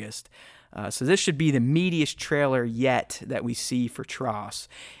August. So this should be the meatiest trailer yet that we see for TROS.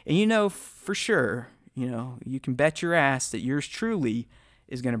 And for sure, you can bet your ass that yours truly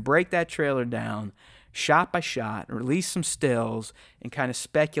is going to break that trailer down, shot by shot, release some stills, and kind of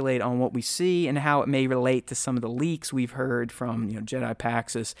speculate on what we see and how it may relate to some of the leaks we've heard from Jedi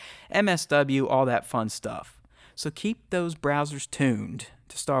Paxos, MSW, all that fun stuff. So keep those browsers tuned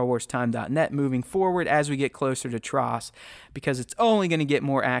to StarWarsTime.net moving forward as we get closer to TROS, because it's only going to get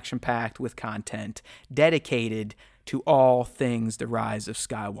more action-packed with content dedicated to all things The Rise of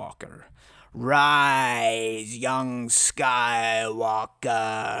Skywalker. Rise, young Skywalker.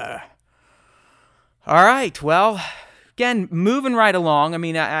 All right, well, again, moving right along. I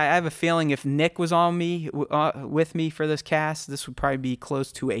mean, I have a feeling if Nick was on with me for this cast, this would probably be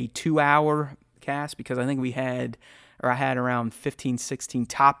close to a 2-hour cast, because I think I had around 15, 16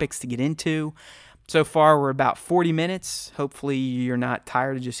 topics to get into. So far, we're about 40 minutes. Hopefully, you're not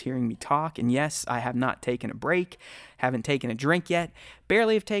tired of just hearing me talk. And yes, I have not taken a break, haven't taken a drink yet,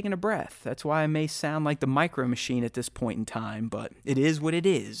 barely have taken a breath. That's why I may sound like the Micro Machine at this point in time, but it is what it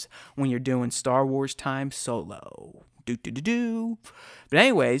is when you're doing Star Wars Time solo. But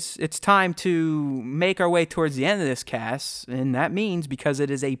anyways, it's time to make our way towards the end of this cast, and that means because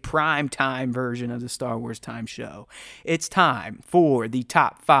it is a prime time version of the Star Wars Time show, it's time for the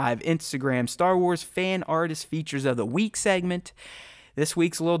top 5 Instagram Star Wars fan artist features of the week segment. This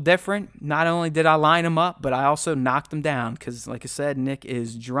week's a little different. Not only did I line them up, but I also knocked them down because, like I said, Nick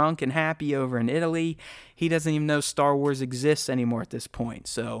is drunk and happy over in Italy. He doesn't even know Star Wars exists anymore at this point,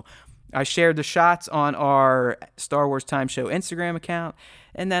 so I shared the shots on our Star Wars Time Show Instagram account,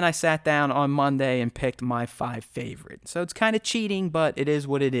 and then I sat down on Monday and picked my 5 favorites. So it's kind of cheating, but it is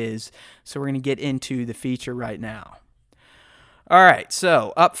what it is. So we're going to get into the feature right now. All right,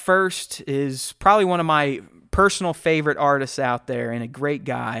 so up first is probably one of my personal favorite artists out there and a great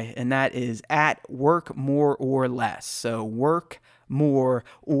guy, and that is at Work More or Less. So Work More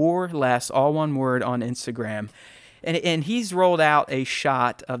or Less, all one word, on Instagram. And he's rolled out a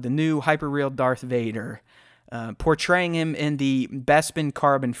shot of the new hyperreal Darth Vader, portraying him in the Bespin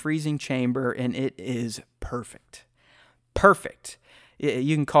carbon freezing chamber, and it is perfect. Perfect.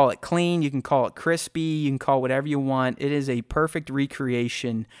 You can call it clean, you can call it crispy, you can call it whatever you want. It is a perfect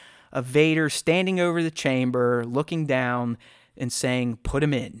recreation of Vader standing over the chamber, looking down, and saying, "Put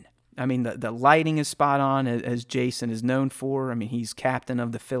him in." I mean, the lighting is spot on, as Jason is known for. I mean, he's captain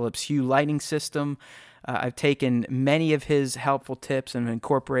of the Philips Hue lighting system. I've taken many of his helpful tips and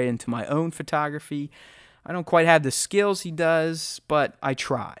incorporated into my own photography. I don't quite have the skills he does, but I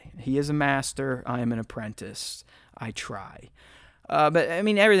try. He is a master. I am an apprentice. I try. But, I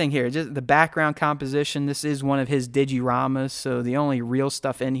mean, everything here, just the background composition, this is one of his digiramas, so the only real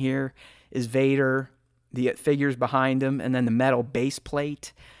stuff in here is Vader, the figures behind him, and then the metal base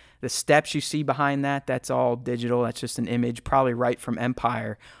plate. The steps you see behind that, that's all digital. That's just an image, probably right from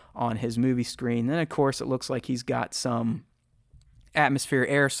Empire, on his movie screen. Then, of course, it looks like he's got some atmosphere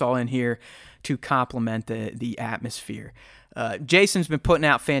aerosol in here to complement the atmosphere. Jason's been putting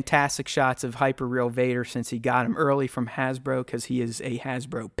out fantastic shots of hyperreal Vader since he got him early from Hasbro, because he is a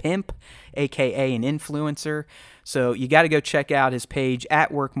Hasbro pimp, aka an influencer. So you got to go check out his page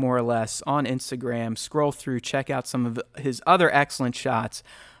at Work More or Less on Instagram. Scroll through, check out some of his other excellent shots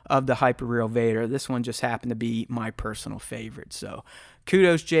of the hyperreal Vader. This one just happened to be my personal favorite. So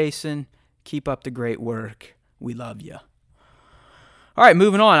kudos, Jason. Keep up the great work. We love you. All right,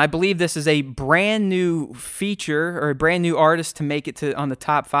 moving on. I believe this is a brand new feature, or a brand new artist to make it to on the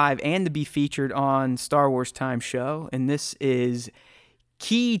top 5 and to be featured on Star Wars Time Show. And this is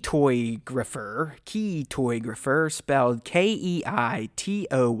Keitoygrapher, spelled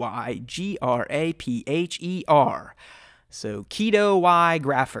Keitoygrapher. So Keto Y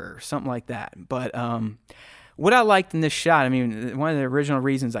Grapher, something like that. But what I liked in this shot, I mean, one of the original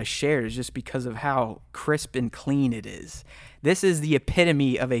reasons I shared is just because of how crisp and clean it is. This is the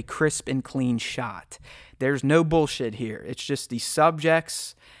epitome of a crisp and clean shot. There's no bullshit here. It's just the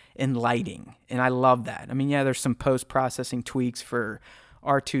subjects and lighting, and I love that. I mean, yeah, there's some post-processing tweaks for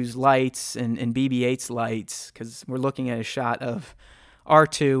R2's lights and BB-8's lights, because we're looking at a shot of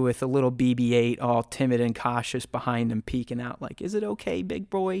R2 with a little BB-8 all timid and cautious behind him, peeking out like, is it okay,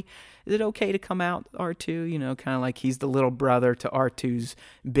 big boy? Is it okay to come out, R2? You know, kind of like he's the little brother to R2's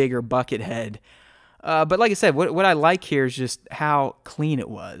bigger bucket head. But like I said, what I like here is just how clean it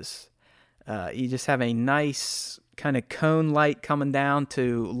was. You just have a nice kind of cone light coming down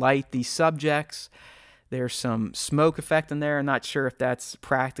to light the subjects. There's some smoke effect in there. I'm not sure if that's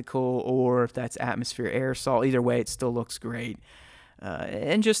practical or if that's atmosphere aerosol. Either way, it still looks great.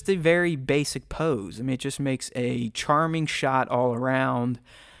 And just a very basic pose. I mean, it just makes a charming shot all around.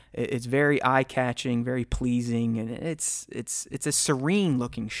 It's very eye-catching, very pleasing, and it's a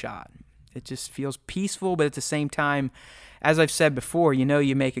serene-looking shot. It just feels peaceful, but at the same time, as I've said before,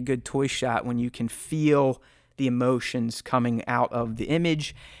 you make a good toy shot when you can feel the emotions coming out of the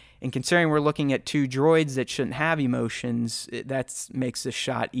image. And considering we're looking at two droids that shouldn't have emotions, that makes this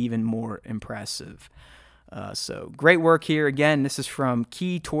shot even more impressive. So great work here. Again, this is from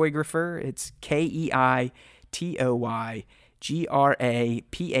Keitoygrapher. It's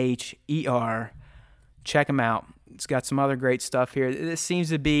KEITOYGRAPHER. Check them out. It's got some other great stuff here. This seems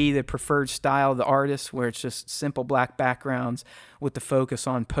to be the preferred style of the artist, where it's just simple black backgrounds with the focus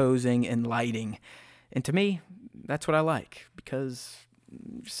on posing and lighting. And to me, that's what I like, because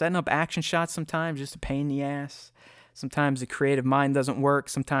setting up action shots sometimes just a pain in the ass. Sometimes the creative mind doesn't work.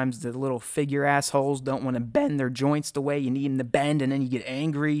 Sometimes the little figure assholes don't want to bend their joints the way you need them to bend, and then you get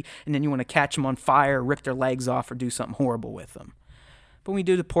angry, and then you want to catch them on fire, rip their legs off, or do something horrible with them. But when we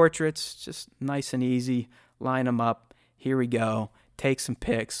do the portraits, just nice and easy. Line them up. Here we go. Take some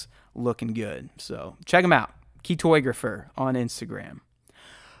pics. Looking good. So check them out. Keitoygrapher on Instagram.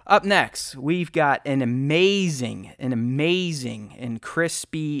 Up next, we've got an amazing and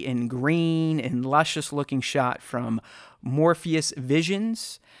crispy and green and luscious looking shot from Morpheus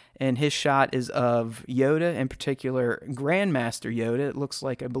Visions. And his shot is of Yoda, in particular Grandmaster Yoda. It looks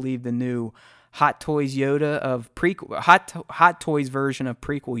like, I believe, the new Hot Toys Yoda of prequel, Hot Toys version of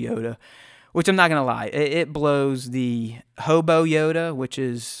prequel Yoda. Which I'm not going to lie, it blows the Hobo Yoda, which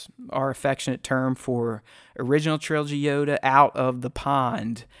is our affectionate term for original trilogy Yoda, out of the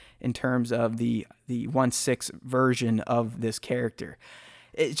pond in terms of the 1/6 version of this character.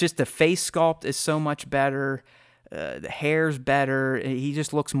 It's just the face sculpt is so much better. The hair's better. He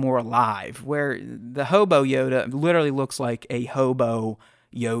just looks more alive. Where the Hobo Yoda literally looks like a hobo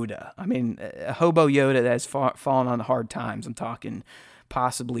Yoda. I mean, a hobo Yoda that has fallen on hard times. I'm talking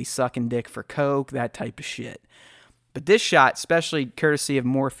possibly sucking dick for coke, that type of shit. But this shot, especially courtesy of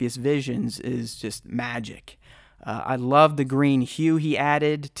Morpheus Visions, is just magic. I love the green hue he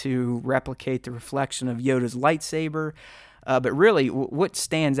added to replicate the reflection of Yoda's lightsaber. But really, what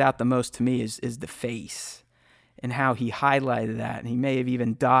stands out the most to me is the face and how he highlighted that. And he may have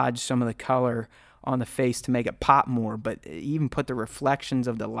even dodged some of the color on the face to make it pop more, but even put the reflections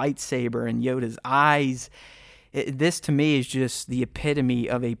of the lightsaber in Yoda's eyes. This, to me, is just the epitome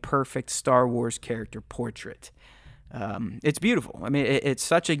of a perfect Star Wars character portrait. It's beautiful. I mean, it's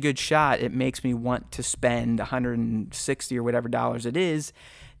such a good shot, it makes me want to spend $160 or whatever dollars it is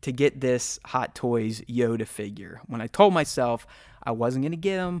to get this Hot Toys Yoda figure. When I told myself I wasn't going to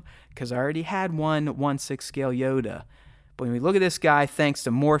get him because I already had one 1/6 scale Yoda. But when we look at this guy, thanks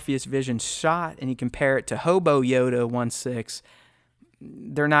to Morpheus Vision's shot, and you compare it to Hobo Yoda 1/6,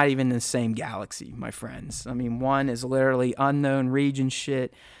 they're not even in the same galaxy, my friends. I mean, one is literally unknown region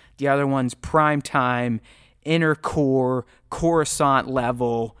shit. The other one's primetime, inner core, Coruscant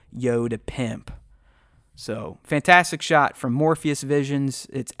level Yoda pimp. So, fantastic shot from Morpheus Visions.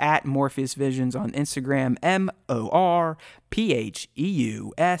 It's at Morpheus Visions on Instagram,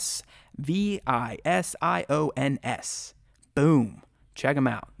 MorpheusVisions. Boom. Check them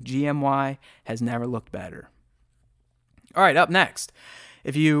out. GMY has never looked better. All right, up next,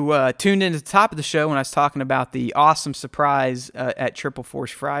 if you tuned in at the top of the show when I was talking about the awesome surprise at Triple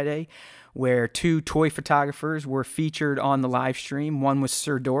Force Friday, where two toy photographers were featured on the live stream. One was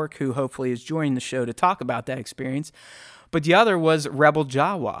Sir Dork, who hopefully is joining the show to talk about that experience. But the other was Rebel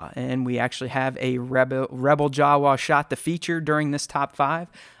Jawa, and we actually have a Rebel Jawa shot to feature during this top 5.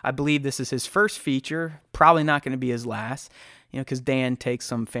 I believe this is his first feature, probably not going to be his last, because Dan takes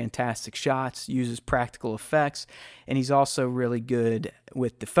some fantastic shots, uses practical effects, and he's also really good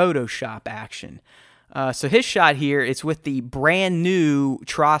with the Photoshop action. So his shot here, it's with the brand new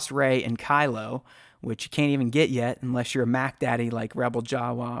Tross Ray and Kylo, which you can't even get yet unless you're a Mac Daddy like Rebel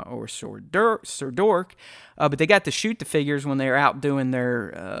Jawa or Sir Dork. But they got to shoot the figures when they were out doing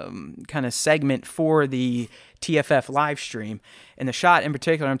their kind of segment for the TFF live stream. And the shot in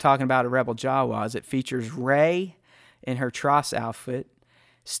particular I'm talking about of Rebel Jawa is it features Rey in her Tross outfit,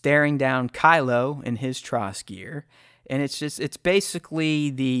 staring down Kylo in his Tross gear. And it's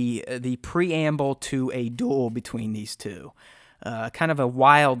basically the preamble to a duel between these two. Kind of a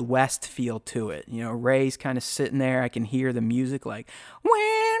Wild West feel to it. Rey's kind of sitting there. I can hear the music like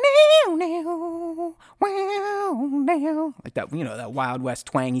that, that Wild West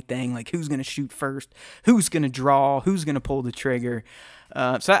twangy thing, like who's going to shoot first, who's going to draw, who's going to pull the trigger.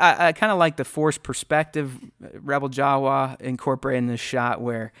 So I kind of like the forced perspective Rebel Jawa incorporated in this shot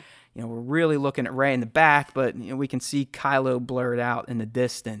where, we're really looking at Rey in the back, but we can see Kylo blurred out in the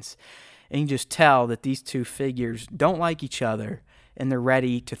distance. And you just tell that these two figures don't like each other and they're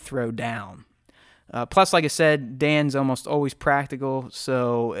ready to throw down. Plus, like I said, Dan's almost always practical,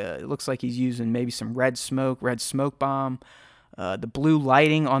 so it looks like he's using maybe some red smoke bomb. The blue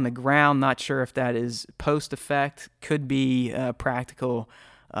lighting on the ground, not sure if that is post effect, could be practical.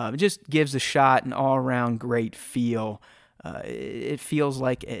 It just gives the shot an all-around great feel. It feels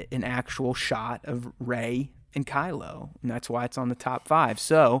like an actual shot of Rey and Kylo, and that's why it's on the top 5.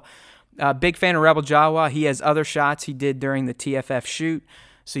 So, big fan of Rebel Jawa. He has other shots he did during the TFF shoot,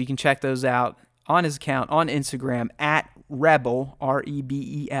 so you can check those out on his account on Instagram at Rebel,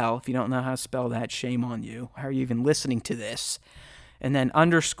 Rebel. If you don't know how to spell that, shame on you. How are you even listening to this? And then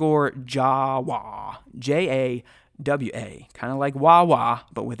underscore Jawa, Jawa, kind of like Wawa,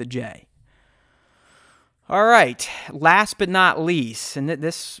 but with a J. All right, last but not least, and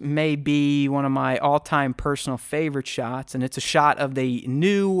this may be one of my all-time personal favorite shots, and it's a shot of the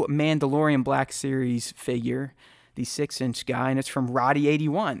new Mandalorian Black Series figure, the 6-inch guy, and it's from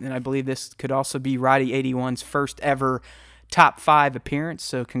Roddy81, and I believe this could also be Roddy81's first ever top 5 appearance,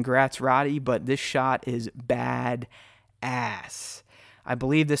 so congrats, Roddy, but this shot is bad ass. I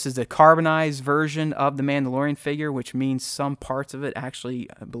believe this is a carbonized version of the Mandalorian figure, which means some parts of it actually,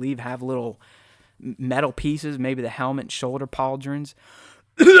 I believe, have little metal pieces, maybe the helmet and shoulder pauldrons.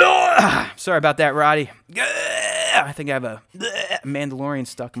 Sorry about that, Roddy. I think I have a Mandalorian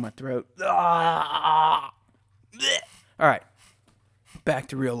stuck in my throat. All right, back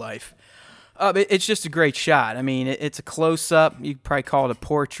to real life. It's just a great shot. I mean, it's a close-up. You could probably call it a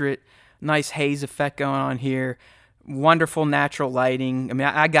portrait. Nice haze effect going on here. Wonderful natural lighting. I mean,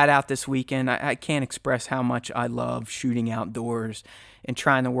 I got out this weekend. I can't express how much I love shooting outdoors and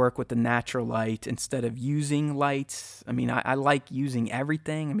trying to work with the natural light instead of using lights. I mean, I like using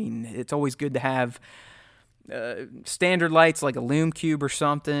everything. I mean, it's always good to have standard lights like a Lume Cube or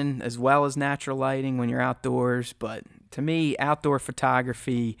something, as well as natural lighting when you're outdoors. But to me, outdoor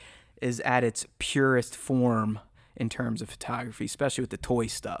photography is at its purest form in terms of photography, especially with the toy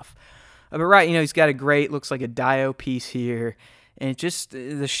stuff. But right, he's got a great, looks like a Dio piece here, and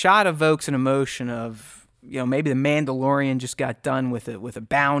the shot evokes an emotion of, maybe the Mandalorian just got done with a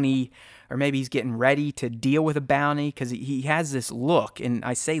bounty, or maybe he's getting ready to deal with a bounty, because he has this look, and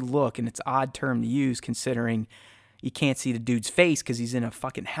I say look, and it's an odd term to use considering you can't see the dude's face because he's in a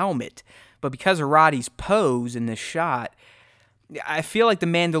fucking helmet. But because of Roddy's pose in this shot, I feel like the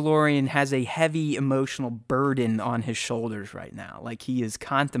Mandalorian has a heavy emotional burden on his shoulders right now. Like he is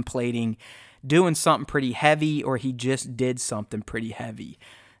contemplating doing something pretty heavy, or he just did something pretty heavy.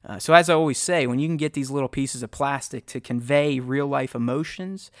 So as I always say, when you can get these little pieces of plastic to convey real-life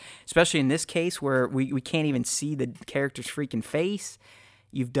emotions, especially in this case where we can't even see the character's freaking face,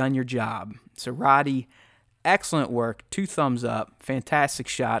 you've done your job. So Roddy, excellent work. 2 thumbs up. Fantastic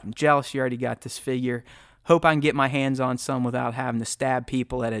shot. I'm jealous you already got this figure. Hope I can get my hands on some without having to stab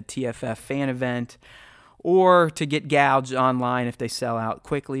people at a TFF fan event, or to get gouged online if they sell out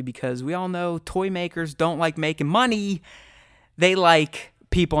quickly, because we all know toy makers don't like making money. They like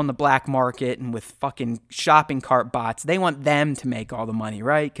people in the black market and with fucking shopping cart bots. They want them to make all the money,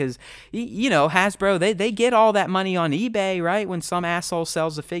 right? Because, Hasbro, they get all that money on eBay, right? When some asshole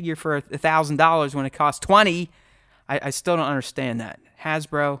sells a figure for $1,000 when it costs $20. I still don't understand that.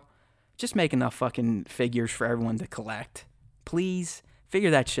 Hasbro, just make enough fucking figures for everyone to collect. Please, figure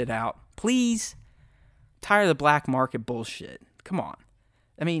that shit out. Please. Tired of the black market bullshit. Come on.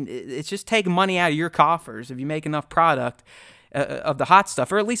 I mean, it's just taking money out of your coffers if you make enough product of the hot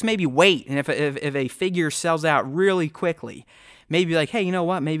stuff, or at least maybe wait. And if a figure sells out really quickly, maybe like, hey, you know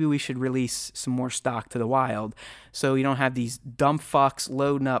what? Maybe we should release some more stock to the wild, so you don't have these dumb fucks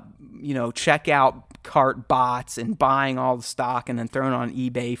loading up, checkout cart bots and buying all the stock and then throwing it on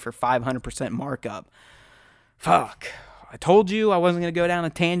eBay for 500% markup. Fuck. I told you I wasn't going to go down a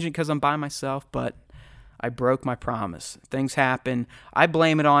tangent because I'm by myself, but I broke my promise. Things happen. I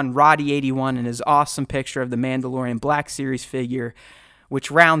blame it on Roddy81 and his awesome picture of the Mandalorian Black Series figure, which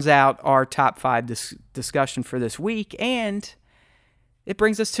rounds out our top 5 discussion for this week, and it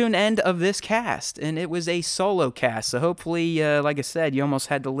brings us to an end of this cast, and it was a solo cast, so hopefully, like I said, you almost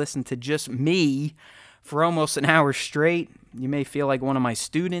had to listen to just me for almost an hour straight. You may feel like one of my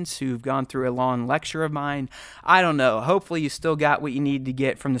students who've gone through a long lecture of mine. I don't know. Hopefully you still got what you need to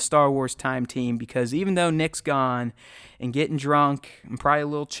get from the Star Wars Time team, because even though Nick's gone and getting drunk and probably a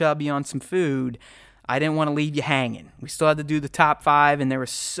little chubby on some food, I didn't want to leave you hanging. We still had to do the top 5, and there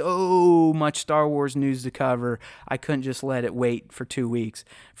was so much Star Wars news to cover. I couldn't just let it wait for 2 weeks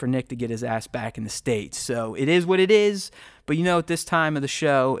for Nick to get his ass back in the States. So it is what it is. But at this time of the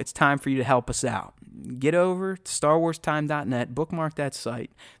show, it's time for you to help us out. Get over to StarWarsTime.net, bookmark that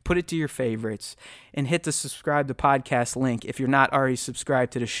site, put it to your favorites, and hit the subscribe to podcast link if you're not already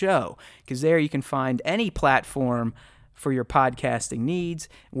subscribed to the show, because there you can find any platform for your podcasting needs.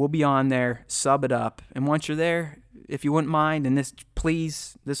 We'll be on there. Sub it up. And once you're there, if you wouldn't mind, and this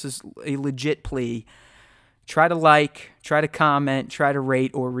is a legit plea, try to comment, try to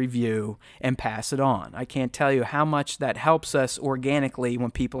rate or review, and pass it on. I can't tell you how much that helps us organically when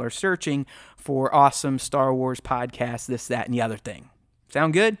people are searching for awesome Star Wars podcasts, this, that, and the other thing.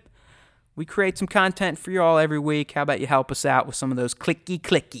 Sound good? We create some content for you all every week. How about you help us out with some of those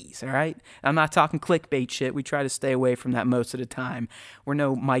clickies, all right? I'm not talking clickbait shit. We try to stay away from that most of the time. We're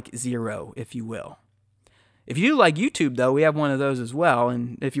no Mike Zero, if you will. If you like YouTube, though, we have one of those as well.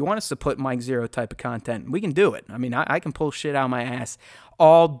 And if you want us to put Mike Zero type of content, we can do it. I mean, I can pull shit out of my ass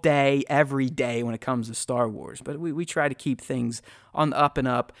all day, every day when it comes to Star Wars. But we try to keep things on the up and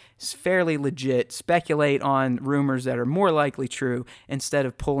up. It's fairly legit. Speculate on rumors that are more likely true instead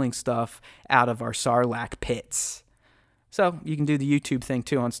of pulling stuff out of our Sarlacc pits. So you can do the YouTube thing,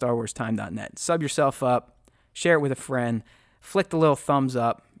 too, on StarWarsTime.net. Sub yourself up. Share it with a friend. Flick the little thumbs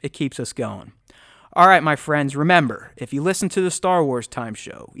up. It keeps us going. All right, my friends, remember, if you listen to the Star Wars Time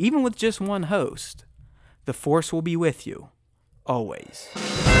Show, even with just one host, the Force will be with you, always.